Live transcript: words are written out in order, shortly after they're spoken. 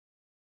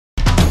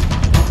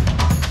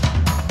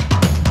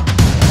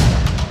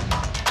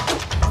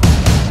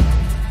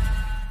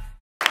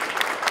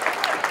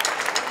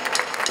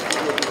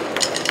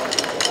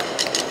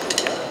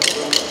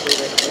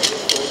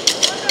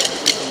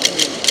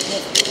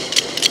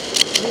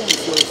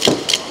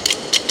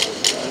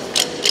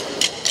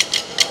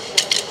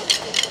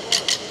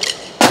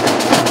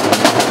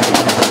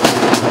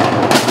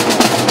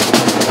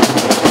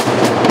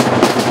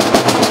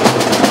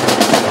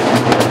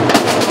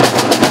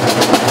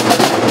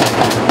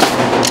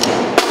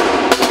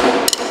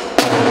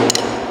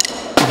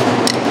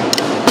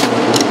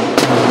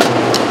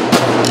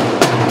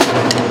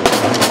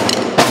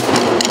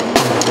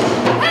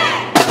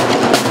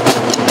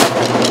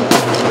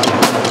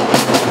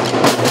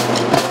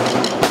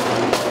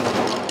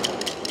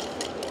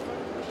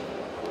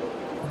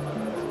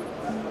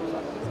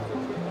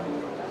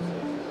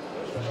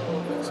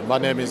My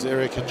name is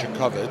Eric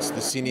Hitchikovic,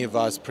 the Senior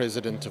Vice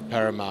President of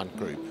Paramount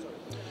Group.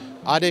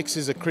 IDEX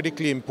is a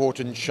critically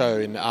important show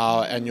in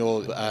our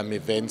annual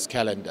events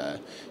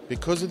calendar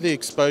because of the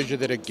exposure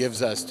that it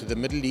gives us to the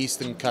Middle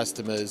Eastern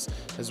customers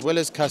as well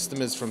as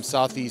customers from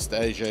Southeast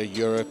Asia,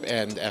 Europe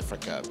and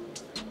Africa.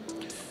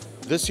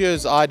 This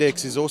year's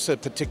IDEX is also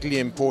particularly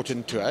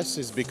important to us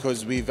is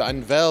because we've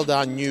unveiled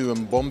our new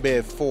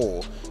Mbombe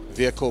 4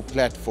 vehicle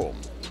platform.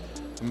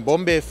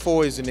 Mbombe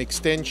 4 is an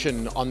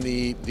extension on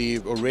the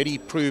already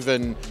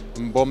proven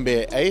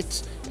Mbombe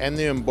 8 and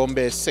the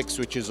Mbombe 6,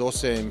 which is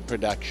also in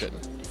production.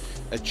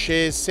 It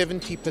shares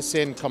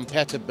 70%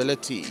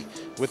 compatibility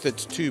with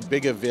its two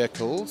bigger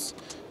vehicles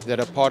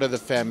that are part of the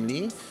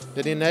family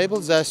that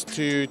enables us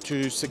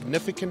to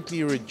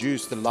significantly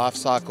reduce the life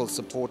cycle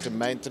support and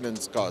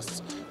maintenance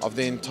costs of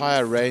the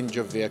entire range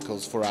of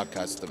vehicles for our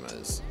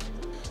customers.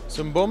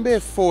 So Mbombe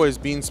 4 has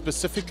been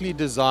specifically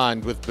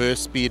designed with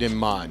burst speed in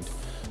mind.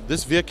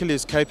 This vehicle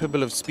is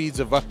capable of speeds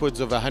of upwards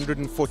of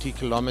 140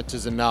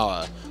 kilometers an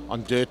hour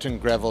on dirt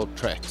and gravel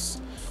tracks.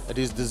 It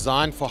is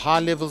designed for high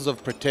levels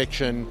of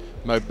protection,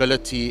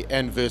 mobility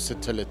and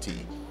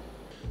versatility.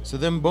 So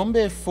the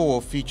Mbombe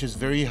 4 features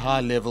very high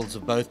levels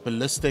of both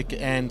ballistic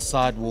and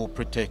sidewall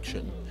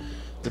protection.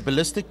 The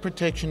ballistic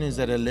protection is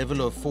at a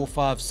level of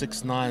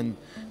 4569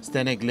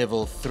 STANAG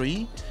level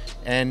 3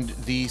 and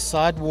the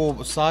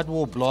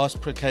sidewall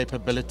blast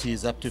capability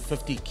is up to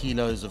 50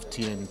 kilos of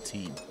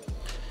TNT.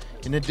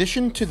 In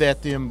addition to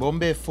that, the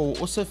Mbombe 4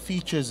 also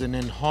features an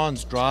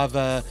enhanced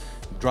driver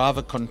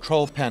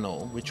control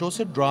panel, which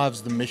also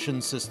drives the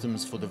mission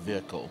systems for the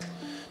vehicle.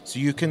 So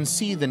you can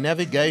see the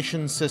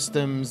navigation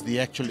systems,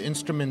 the actual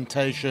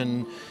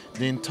instrumentation,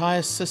 the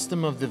entire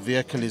system of the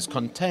vehicle is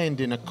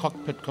contained in a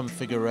cockpit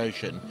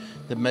configuration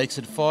that makes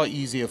it far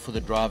easier for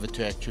the driver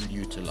to actually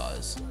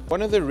utilize.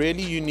 One of the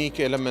really unique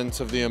elements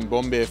of the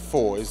Mbombe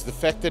 4 is the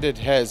fact that it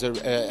has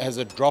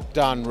a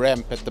drop-down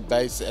ramp at the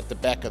base, at the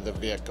back of the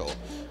vehicle,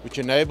 which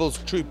enables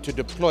troop to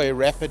deploy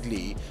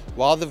rapidly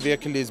while the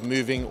vehicle is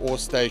moving or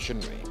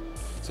stationary.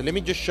 So let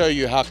me just show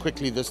you how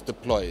quickly this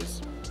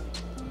deploys.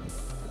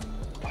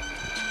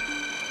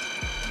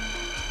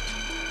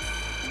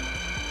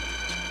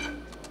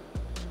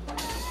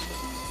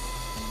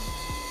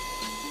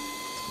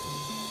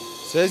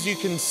 So as you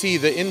can see,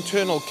 the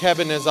internal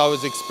cabin, as I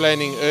was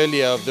explaining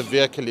earlier, of the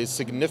vehicle is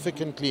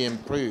significantly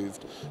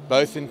improved,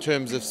 both in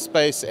terms of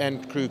space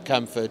and crew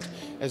comfort,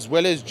 as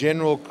well as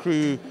general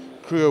crew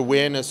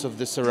awareness of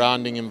the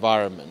surrounding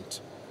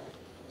environment.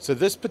 So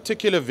this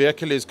particular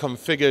vehicle is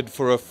configured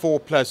for a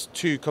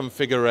 4+2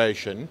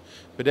 configuration,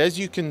 but as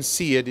you can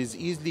see, it is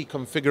easily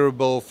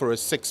configurable for a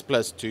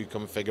 6+2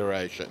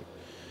 configuration.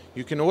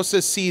 You can also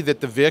see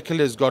that the vehicle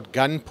has got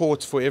gun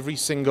ports for every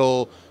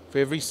single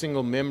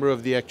member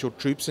of the actual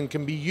troops and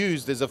can be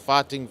used as a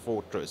fighting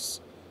fortress.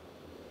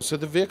 So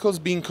the vehicle's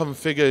been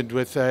configured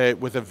with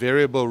a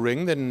variable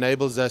ring that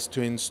enables us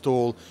to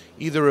install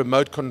either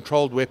remote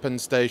controlled weapon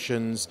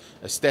stations,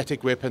 a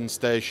static weapon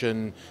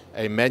station,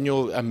 a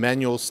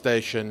manual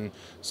station,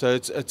 so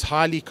it's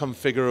highly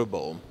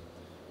configurable.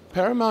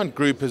 Paramount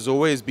Group has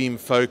always been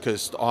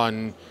focused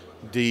on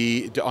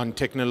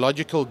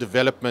technological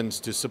developments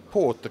to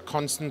support the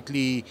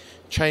constantly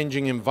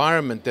changing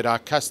environment that our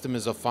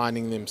customers are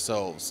finding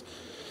themselves.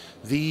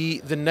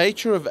 The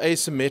nature of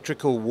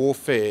asymmetrical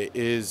warfare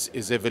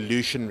is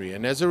evolutionary,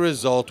 and as a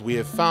result we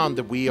have found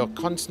that we are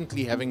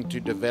constantly having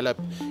to develop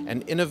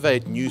and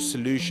innovate new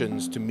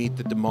solutions to meet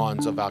the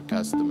demands of our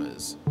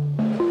customers.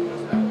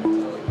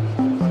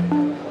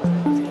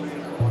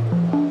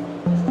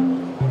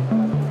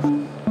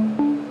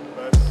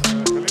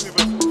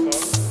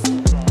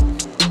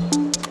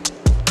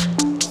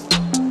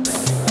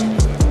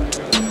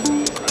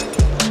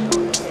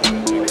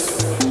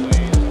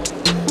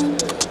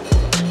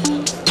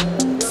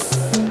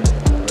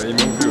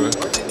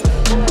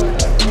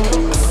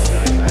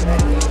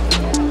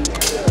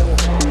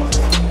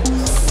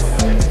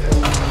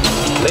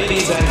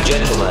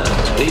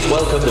 Please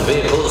welcome the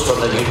vehicles from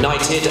the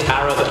United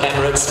Arab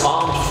Emirates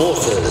Armed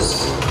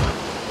Forces.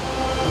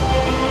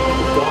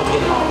 The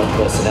Guardian Armoured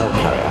Personnel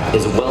Carrier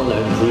is a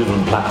well-known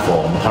proven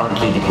platform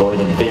currently deployed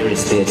in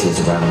various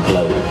theatres around the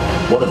globe.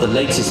 One of the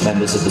latest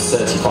members of the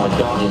certified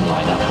Guardian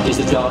lineup is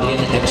the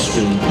Guardian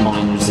Xtreme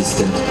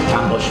mine-resistant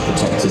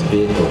ambush-protected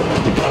vehicle.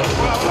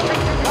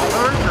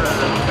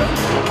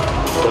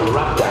 The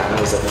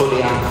Rabdan is a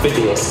fully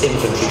amphibious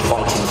infantry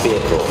fighting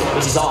vehicle.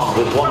 It is armed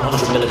with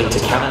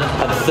 100mm cannon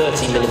and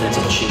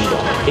 30mm machine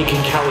gun. It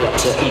can carry up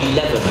to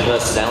 11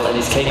 personnel and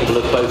is capable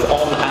of both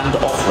on and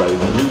off-road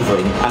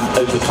manoeuvring and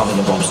overcoming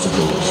of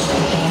obstacles.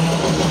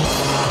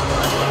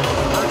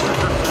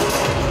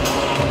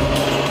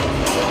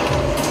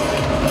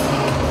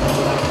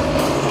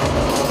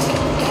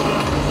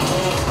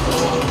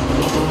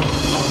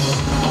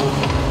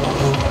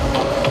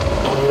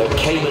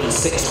 Caiman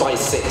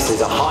 6x6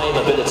 is a high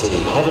mobility,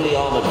 heavily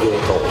armoured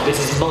vehicle. This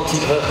is a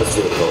multi-purpose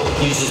vehicle,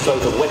 uses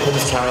both a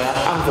weapons carrier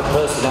and for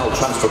personnel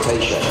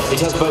transportation. It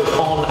has both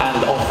on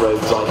and off-road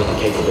driving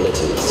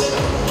capabilities.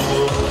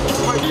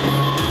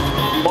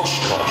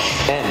 Oshkosh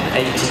Oshkosh.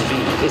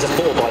 M-ATV is a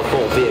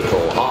 4x4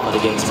 vehicle armoured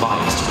against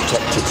mines to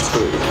protect its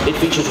crew. It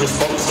features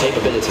response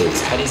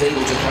capabilities and is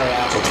able to carry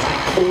out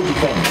attack or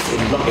defence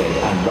in rugged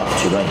and rough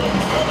terrain.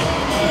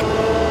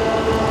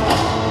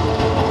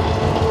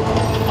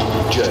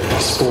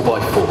 Jays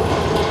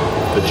 4x4.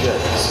 The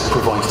Jays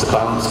provides the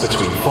balance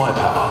between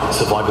firepower,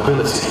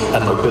 survivability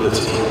and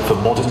mobility for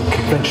modern,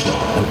 conventional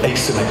and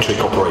asymmetric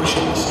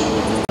operations.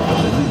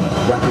 The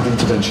NIMR Rapid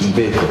Intervention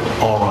Vehicle,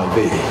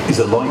 RIV, is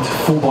a light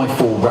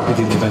 4x4 rapid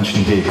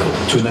intervention vehicle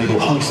to enable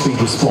high-speed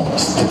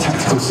response to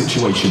tactical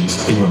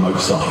situations in remote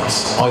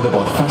sites, either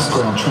by fast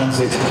ground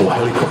transit or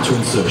helicopter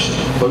insertion,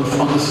 both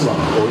underslung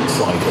or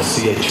inside a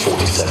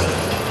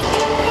CH-47.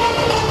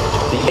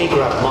 The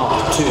MRAP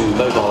Mark II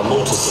mobile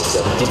mortar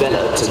system,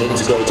 developed and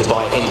integrated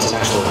by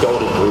International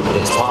Golden Group and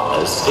its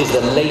partners, is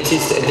the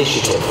latest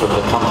initiative from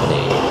the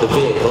company. The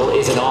vehicle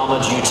is an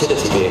armoured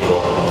utility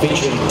vehicle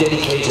featuring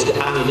dedicated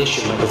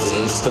ammunition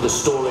magazines for the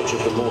storage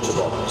of the mortar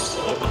bombs.